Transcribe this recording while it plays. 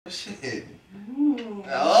Shit.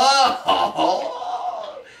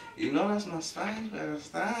 Oh, you know that's my style, better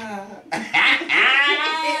style.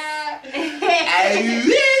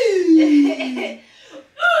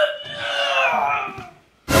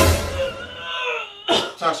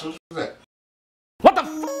 Tasha, what's that? What the f?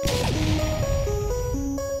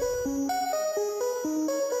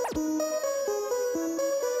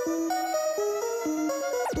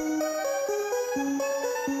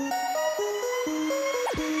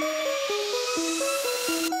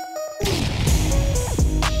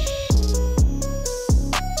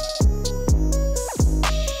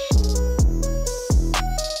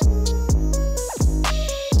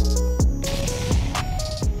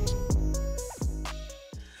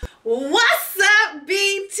 What's up,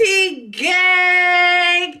 BT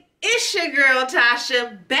gang? It's your girl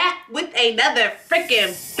Tasha back with another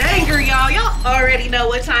freaking banger, y'all. Y'all already know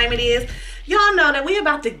what time it is. Y'all know that we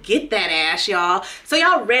about to get that ass, y'all. So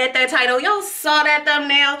y'all read that title, y'all saw that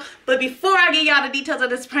thumbnail. But before I give y'all the details of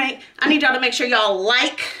this prank, I need y'all to make sure y'all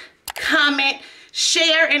like, comment,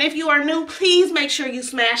 share, and if you are new, please make sure you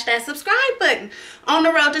smash that subscribe button. On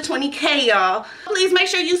the road to 20K, y'all. Please make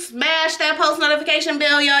sure you smash that post notification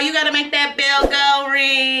bell, y'all. You gotta make that bell go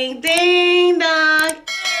ring. Ding dong.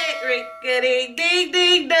 Hey, rickety ding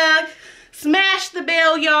ding dong. Smash the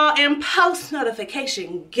bell, y'all, and post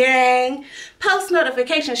notification gang. Post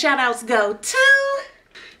notification shout outs go to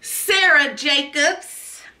Sarah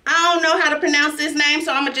Jacobs. I don't know how to pronounce this name,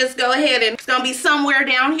 so I'm gonna just go ahead and it's gonna be somewhere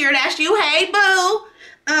down here. That's you. Hey, boo.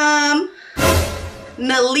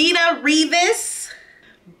 Nalita Rivas,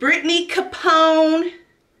 Brittany Capone,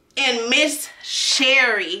 and Miss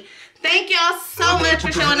Sherry. Thank y'all so much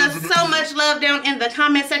for showing us so much love down in the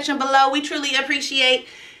comment section below. We truly appreciate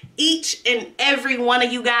each and every one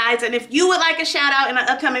of you guys. And if you would like a shout out in an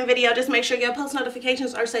upcoming video, just make sure your post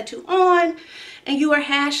notifications are set to on and you are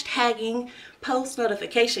hashtagging post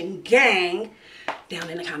notification gang down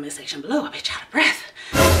in the comment section below. I bet y'all out of breath.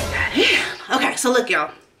 Goddamn. Okay, so look,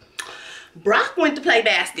 y'all. Brock went to play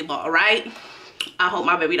basketball, right? I hope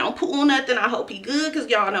my baby don't pull nothing. I hope he good, because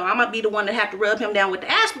y'all know I'm gonna be the one that have to rub him down with the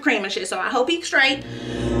aspirin cream and shit, so I hope he's straight.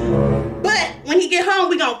 But when he get home,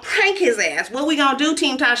 we gonna prank his ass. What we gonna do,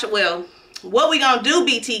 Team Tasha? Well, what we gonna do,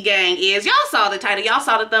 BT gang, is y'all saw the title, y'all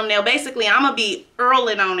saw the thumbnail. Basically, I'm gonna be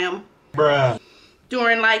earling on him, bruh,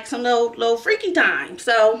 during like some little freaky time.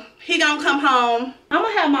 So he gonna come home. I'm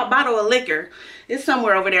gonna have my bottle of liquor. It's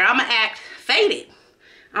somewhere over there. I'm gonna act faded.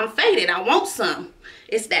 I'm faded. I want some.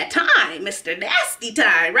 It's that time, Mr. Nasty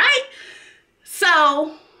time, right?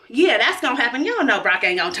 So yeah, that's gonna happen. Y'all know Brock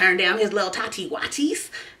ain't gonna turn down his little tati watis.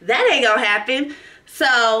 That ain't gonna happen.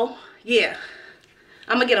 So yeah,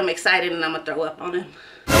 I'm gonna get him excited and I'm gonna throw up on him.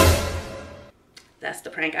 That's the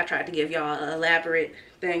prank. I tried to give y'all an elaborate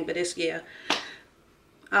thing, but it's, yeah,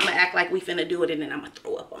 I'm gonna act like we finna do it and then I'm gonna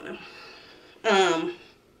throw up on him.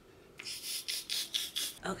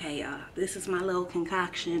 Okay, y'all, this is my little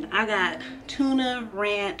concoction. I got tuna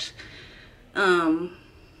ranch,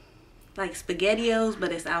 like SpaghettiOs,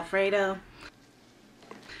 but it's Alfredo.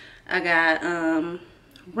 I got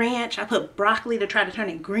ranch. I put broccoli to try to turn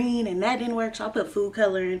it green and that didn't work, so I put food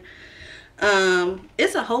coloring.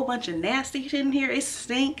 It's a whole bunch of nasty shit in here. It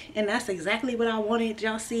stink, and that's exactly what I wanted.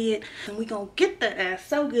 Y'all see it, and we gonna get the ass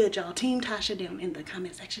so good, y'all. Team Tasha down in the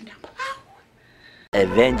comment section down below.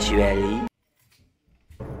 Eventually.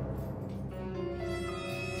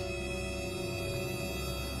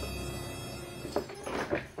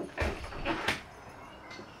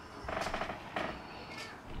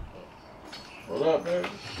 What up, baby?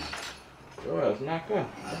 Your ass knocked up.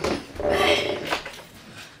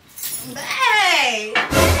 Hey!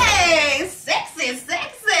 Hey! Sexy,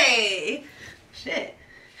 sexy! Shit.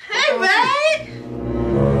 Hey, babe!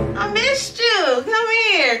 I missed you. Come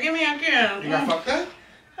here. Give me a kiss. You got fucked up?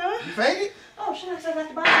 Huh? You faded? Oh, shit, I said at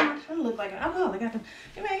the bottom. I look like an alcoholic.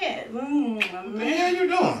 Give me a kiss. What the hell you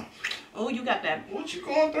doing? Oh, you got that. What you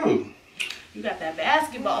going through? You got that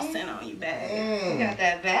basketball scent on you, babe. You got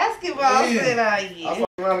that basketball scent on you. I fucking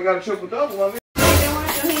around and got a triple double on me. You didn't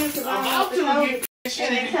wash your hands because I'm about to get shit.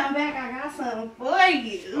 And then come back, I got something for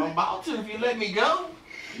you. I'm about to if you let me go.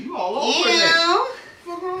 You all over Ew. that.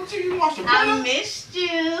 What's wrong with you? You watched the porno? I missed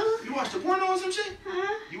you. You watched the porno or some shit?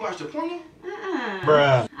 Huh? You watched the porno?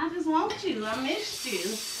 Bruh. I just want you. I missed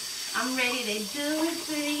you. I'm ready to do it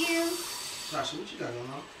for you. Tasha, what you got going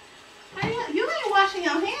on? Hey, you ain't washing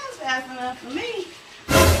your hands fast enough for me.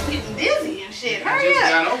 I'm getting dizzy and shit. Hurry I just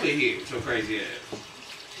up. got over here with your crazy ass.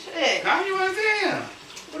 Shit. Calm your ass down.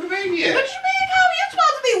 Where the baby at? What you mean, calm? You're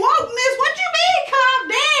supposed to be walking this. What you mean, calm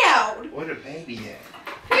down? Where the baby at?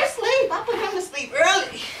 He's asleep. I put him to sleep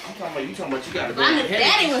early. I'm talking about you gotta go. I knew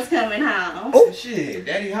Daddy was coming home. Oh shit,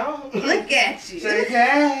 Daddy home? Look at you. Say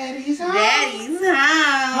Daddy's home. Daddy's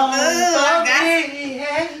home. Oh,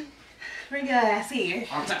 Daddy. Bring your ass here.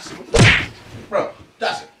 I'm touching. Bro,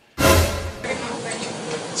 touch it.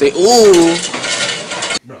 Say ooh.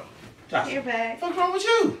 Bro, touch it. Here, back. What's wrong with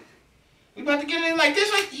you? We about to get in like this,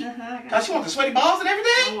 right? Cause you want the sweaty balls and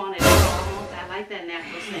everything? I want it all. I want that. I like that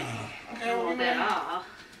natural scent. Okay, I want that all.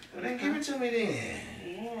 Well, then give it to me then.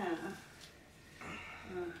 Yeah.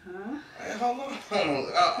 Hey, hold on.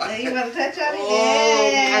 You want to touch on it?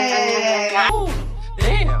 Oh,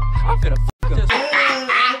 damn. I'm finna fuck this.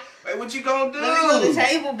 Wait, what you gonna do? Let me move the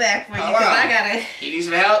table back for you, cause I gotta. You need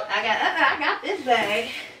some help? I got this bag.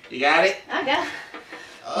 You got it? I got.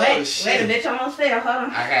 Oh, shit. Wait, a bitch almost fell. Hold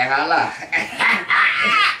on. Okay, holla.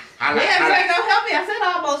 Holla, Yeah, you holla. ain't gonna help me. I said I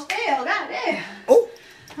almost fell. Goddamn. Oh.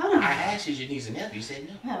 Hold on. I asked you need some help. You said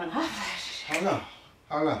no. I'm having hot flashes.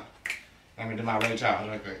 Hold on. Let me do my Ray Charles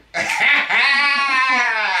real quick. Are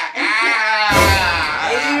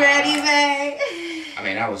you ready, babe? I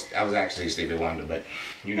mean, I was actually Stevie Wonder, but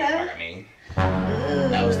you know what I mean. Ooh.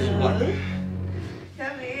 That was Stevie Wonder.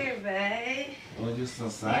 Come here, babe. Oh, you're so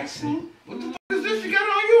sexy. What the fuck is this you got on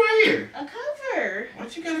you right here? A cover.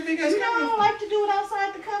 What you got a big ass You know I cover don't for? like to do it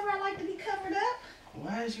outside the cover. I like to be covered up.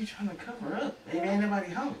 Why is you trying to cover up? Baby, ain't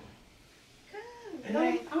nobody home. I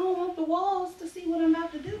don't want the walls to see what I'm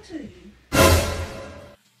about to do to you.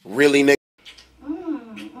 Really, nigga?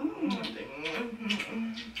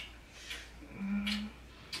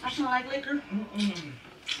 I smell like liquor.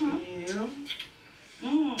 Yeah.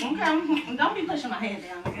 Okay. Don't be pushing my head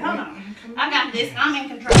down. Okay, hold on. I got this. I'm in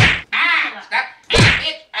control. Ah! Stop!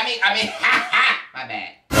 Bitch! I mean, my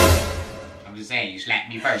bad. I'm just saying, you slapped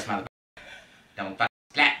me first, motherfucker. Don't fucking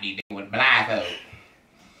slap me, nigga, with a blindfold.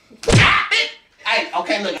 Ah! Bitch! Hey,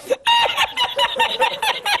 okay, look.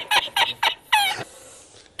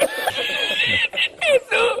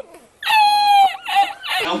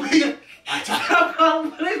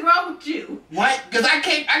 What is wrong with you? What? Because I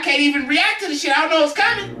can't even react to the shit. I don't know it's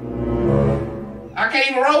coming. I can't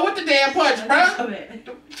even roll with the damn punch, bro.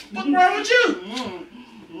 What's wrong with you?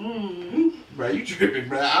 Bro, you tripping,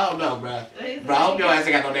 bro. I don't know, bro. Bro, I hope your ass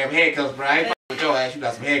ain't got no damn handcuffs, bro. I ain't fucking with your ass. You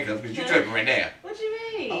got some handcuffs because you tripping right now. What you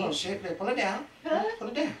mean? Oh, shit, man. Pull it down. Huh? Pull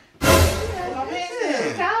it down. Calm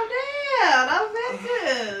down. I'm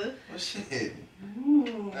offensive. Oh, shit.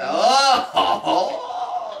 Oh.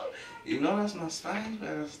 You know that's my style. You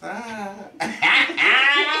better stop.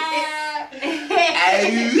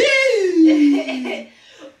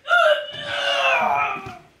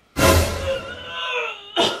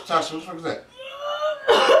 Tasha, what the fuck is that?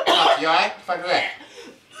 You alright? What the fuck is that?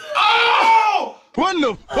 Oh! What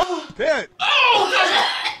the fuck? That? Oh!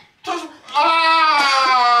 Tasha!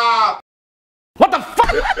 Ah! What the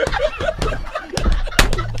fuck?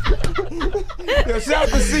 Yo, shout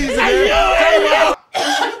the season, man.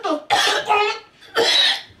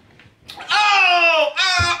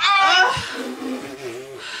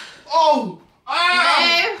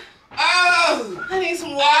 Babe, I need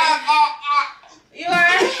some water. You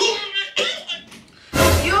alright?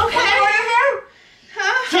 You okay?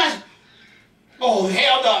 Huh? Oh,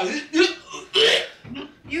 hell no.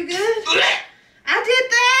 You good? I did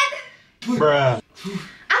that? Bruh.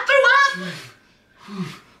 I threw up?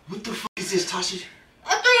 What the fuck is this, Tasha? I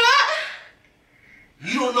threw up?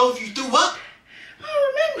 You don't know if you threw up? I don't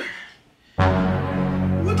remember.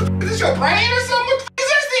 What the fuck is this, your brain or something? What the fuck is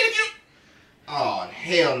this thing? Oh,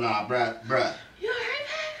 hell nah, bruh. You alright,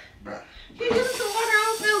 babe? Bruh. Can you give me some water? I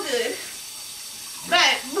don't feel good.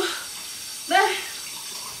 Babe.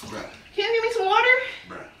 Bruh. Can you give me some water?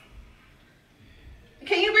 Bruh.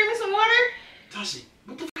 Can you bring me some water? Tasha,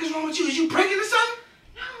 what the fuck is wrong with you? Is you pregnant or something?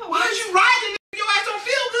 No. Why is you riding? Your ass don't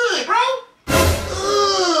feel good, bro.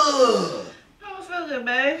 Ugh. I don't feel good,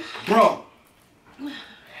 babe. Bro.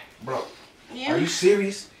 Yeah. Are you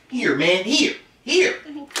serious? Here, man. Here. Thank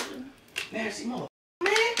you. Nasty mother.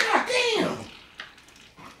 Man, goddamn.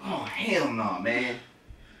 Oh, hell no, man.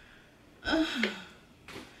 I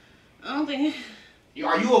don't think.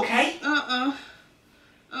 Are you okay? I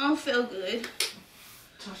don't feel good.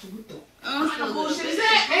 Tasha, what the? I don't What feel the good. bullshit is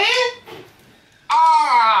that, man? You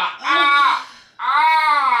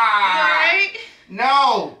alright?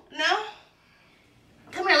 No. No?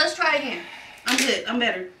 Come here, let's try again. I'm good. I'm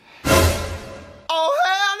better. Oh,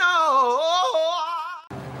 hell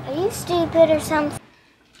no. Are you stupid or something?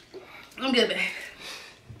 I'm good, babe.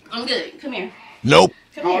 I'm good. Come here. Nope.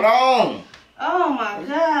 Come Hold here. on. Oh my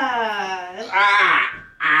God.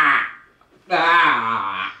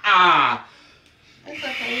 It's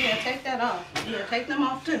okay. Yeah, take that off. Yeah, take them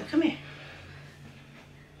off too. Come here.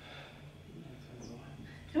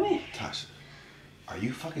 Come here. Tasha, are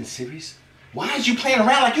you fucking serious? Why is you playing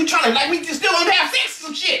around like you trying to, like we just still don't have sex or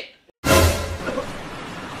some shit? It's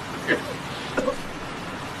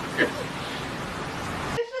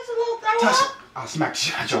just a little throw Tasha, up. I'll smack the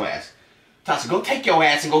shit out your ass. Tasha, go take your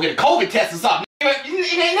ass and go get a COVID test or something.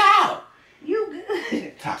 It ain't now. You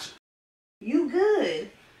good. Tasha, You good.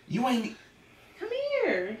 you ain't... Come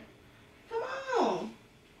here. Come on.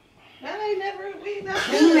 That ain't never... Clean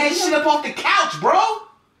that shit up off the couch, bro.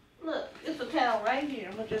 Look, it's a towel right here.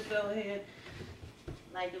 I'm gonna just go ahead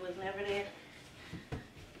like it was never there.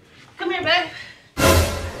 Come here, babe.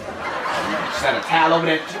 Set a towel over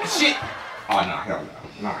that shit. Oh, no, hell no.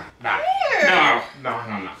 No, no. Here.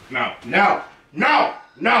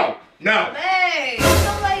 No. Babe,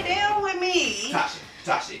 come lay down with me.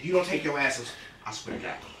 Tasha, if you don't take your ass, I'll spit it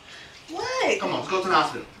out. What? Come on, let's go to the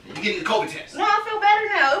hospital. You're getting the COVID test. No, I feel better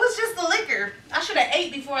now. It was just the liquor. I should have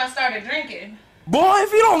ate before I started drinking. Boy,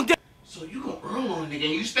 if you don't get... So you gonna Earl on it again?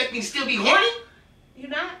 You expect me to still be horny? You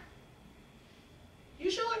not?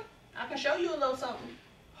 You sure? I can show you a little something.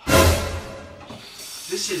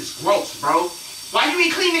 This shit is gross, bro. Why you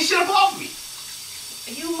ain't cleaning this shit up off me?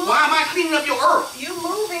 You moving. Why am I cleaning up your Earl? You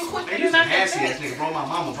moving quicker Man, you than I some can nasty ass think. nigga, bro. My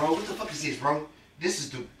mama, bro. What the fuck is this, bro? This is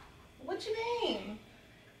the... What you mean?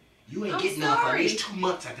 You ain't I'm getting up for at sorry. least 2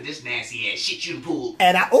 months after this nasty ass shit you pulled.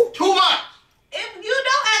 And I... Oh! 2 months! If you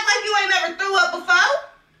don't act like you ain't never threw up before.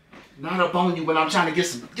 Not up on you when I'm trying to get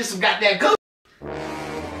some goddamn good. The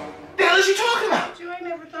hell is you talking about? You ain't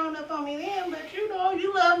never thrown up on me then, but you know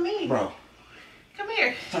you love me. Bro, Come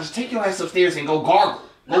here. Tasha, take your ass upstairs and go gargle.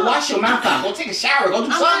 Go No. wash your mouth out. Go take a shower. Go do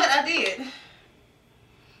I'm something. glad I did.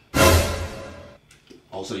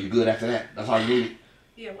 Oh, so you good after that? That's all you needed?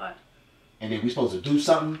 Yeah, what? And then we supposed to do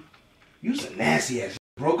something? You some nasty ass,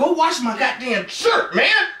 bro. Go wash my goddamn shirt,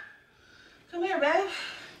 man. Come here, babe.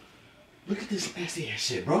 Look at this nasty ass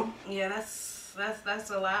shit, bro. Yeah, that's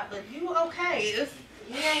a lot, but you okay.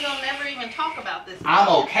 We ain't gonna never even talk about this. I'm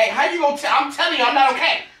okay. How you gonna tell? I'm telling you, I'm not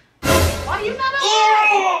okay. Why you not okay?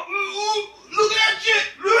 Oh, look at that shit.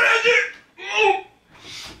 Look at that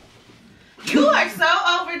shit. You are so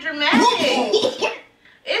over dramatic.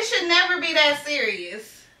 It should never be that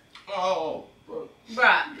serious. Oh, bro.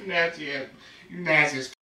 Bruh. You nasty ass. You nasty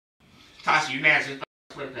as Tasha, you nasty as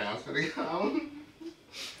Put it down. Put it down.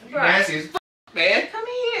 You Bruh. nasty as man. Come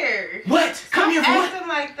here. What? Come here for what? Acting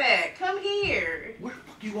like that. Come here. Where the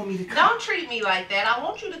fuck do you want me to come? Don't treat me like that. I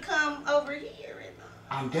want you to come over here.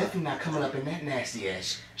 I'm definitely not coming up in that nasty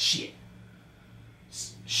ass shit.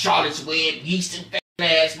 Charlotte's Web, yeast infected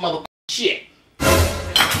ass motherfucking shit.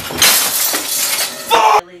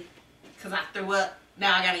 Really? Because I threw up.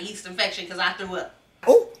 Now I got a yeast infection because I threw up.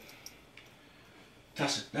 Oh!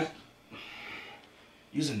 Tasha,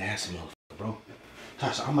 you's a nasty motherfucker, bro.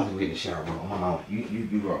 Tasha, I'm about to get in the shower, bro. On my mouth.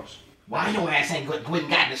 You gross. Why your ass ain't went and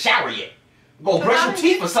got in the shower yet? Go brush your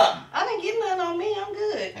teeth or something. I didn't get nothing on me. I'm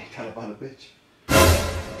good. Ain't that about a bitch?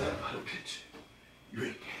 That about a bitch. You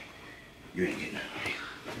ain't getting nothing on me.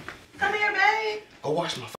 Come here, babe. Go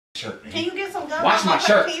wash my shirt, man. Can you get some gum? Wash my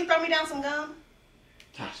shirt. Can you throw me down some gum?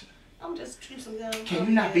 Tasha, I'm just chew some gum. can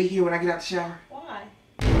you not be here when I get out the shower? Why?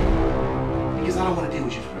 Because I don't want to deal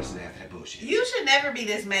with you for the rest of the day after that bullshit. You should never be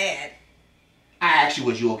this mad. I asked you,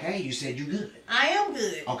 was you okay? You said you good. I am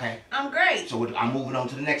good. Okay. I'm great. So I'm moving on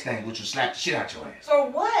to the next thing, which will slap the shit out your ass. For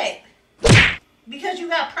what? Because you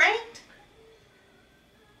got pranked?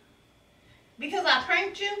 Because I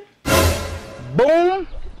pranked you? Boom!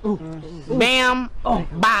 Bam! Oh,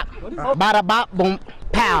 bop! Bada bop! Boom!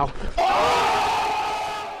 Pow!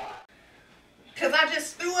 Because I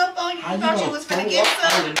just threw up on you. How You thought gonna you was going to throw get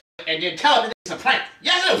up some? on the and then tell me it's a prank?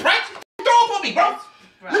 Yes, it's a prank. Throw up on me, bro.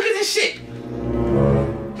 Right. Look at this shit.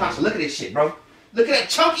 Tasha, look at this shit, bro. Look at that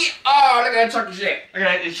chunky. Oh, look at that chunky shit. Look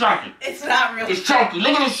at that. It's chunky. It's not real. It's chunky.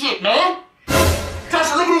 Look at this shit, man.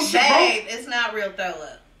 Tasha, look at this shit, Babe, it's not real throw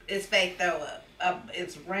up. It's fake throw up.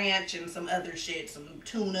 It's ranch and some other shit. Some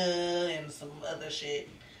tuna and some other shit.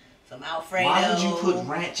 Some Alfredo. Why would you put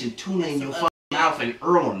ranch and tuna in your fucking mouth and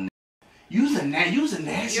Earl on it? You's a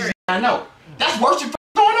nasty. I know. That's worse than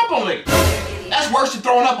throwing up on it. That's worse than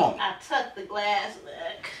throwing up on me. I tucked the glass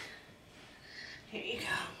back. Here you go.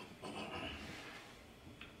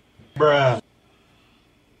 Bruh.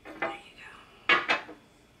 There you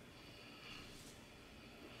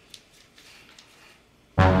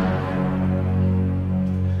go.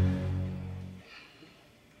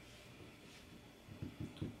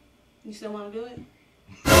 You still want to do it?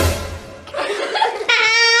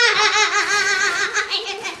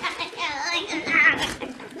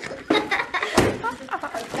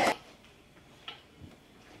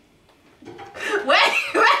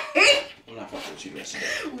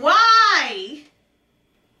 Why?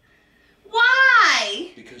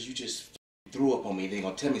 Why? Because you just threw up on me. They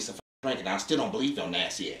gonna tell me some prank, and I still don't believe your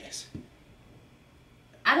nasty ass.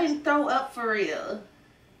 I didn't throw up for real.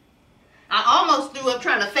 I almost threw up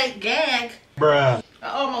trying to fake gag. Bruh. I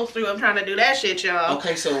almost threw up trying to do that shit, y'all.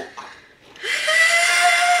 Okay, so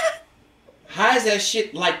how is that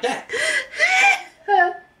shit like that?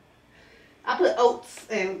 I put oats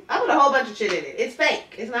and I put a whole bunch of shit in it. It's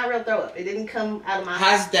fake. It's not real throw up. It didn't come out of my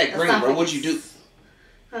How's that green, bro? What'd you do?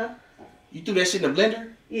 Huh? You threw that shit in the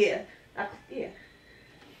blender? Yeah. Yeah.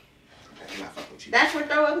 I'm not fucking with you. That's where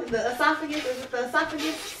throw up, the esophagus, is it the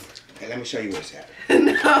esophagus? Okay, let me show you what's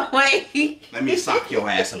happening. No, wait. Let me sock your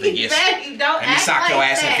ass and forget. Baby, don't Let me act sock like your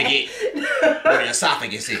ass that. and forget what an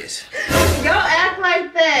esophagus is. Don't act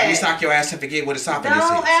like that. Let me sock your ass and forget what esophagus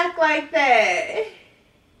Don't is. act like that.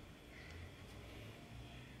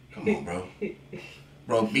 Come on, bro.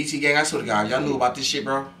 Bro, BT gang, I swear to God, y'all knew about this shit,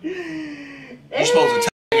 bro. You supposed to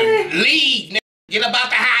leave, nigga. Get up out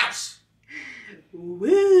the house.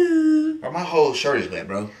 Woo. Bro, my whole shirt is wet,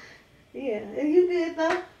 bro. Yeah, and you good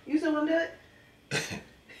though? You still want to do it?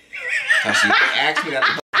 Now she asked me that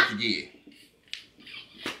to forget.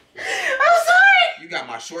 I'm sorry. You got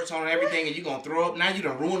my shorts on and everything, and you gonna throw up? Now you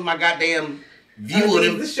done ruined my goddamn view Oh, of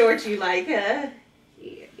these them. the shorts you like, huh?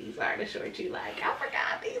 Yeah, these are the shorts you like. I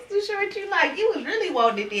forgot these the shorts you like. You was really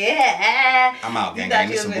wanting it, yeah. I'm out, gang. You thought This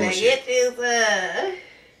you was some gonna bullshit. get this,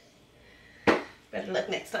 better luck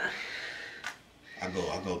next time. I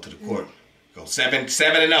go to the court. Go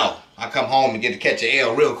 7-0. I come home and get to catch an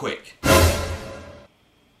L real quick.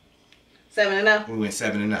 7-0. We went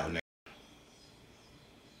 7-0. Nigga.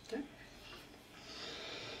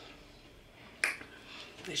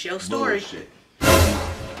 It's your story. Bullshit.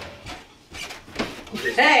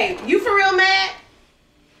 Hey, you for real mad?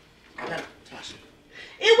 I gotta, Tasha,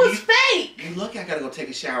 It was fake. you lucky I gotta go take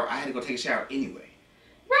a shower. I had to go take a shower anyway.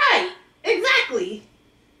 Right. Exactly.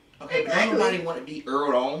 Okay, but don't nobody want to be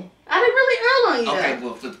Earled on. I didn't really earl on you. Okay, though.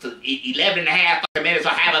 well, for 11 and a half fucking minutes,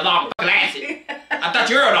 I'll have a long fucking acid. I thought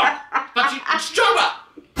you Earled on. But you strung up.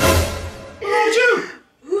 What's wrong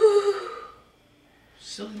with you?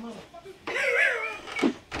 Silly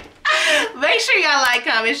motherfucker. Make sure y'all like,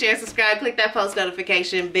 comment, share, subscribe, click that post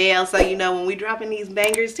notification bell so you know when we dropping these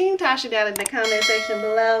bangers. Team Tasha down in the comment section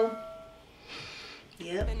below.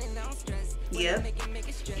 Yep. Yep.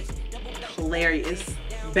 Hilarious.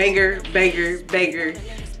 Banger, banger, banger.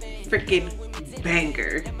 Freaking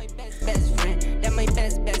banger. Best friend, that my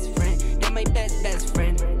best friend, that my best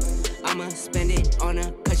friend. I'ma spend it on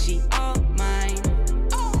her cause she all mine.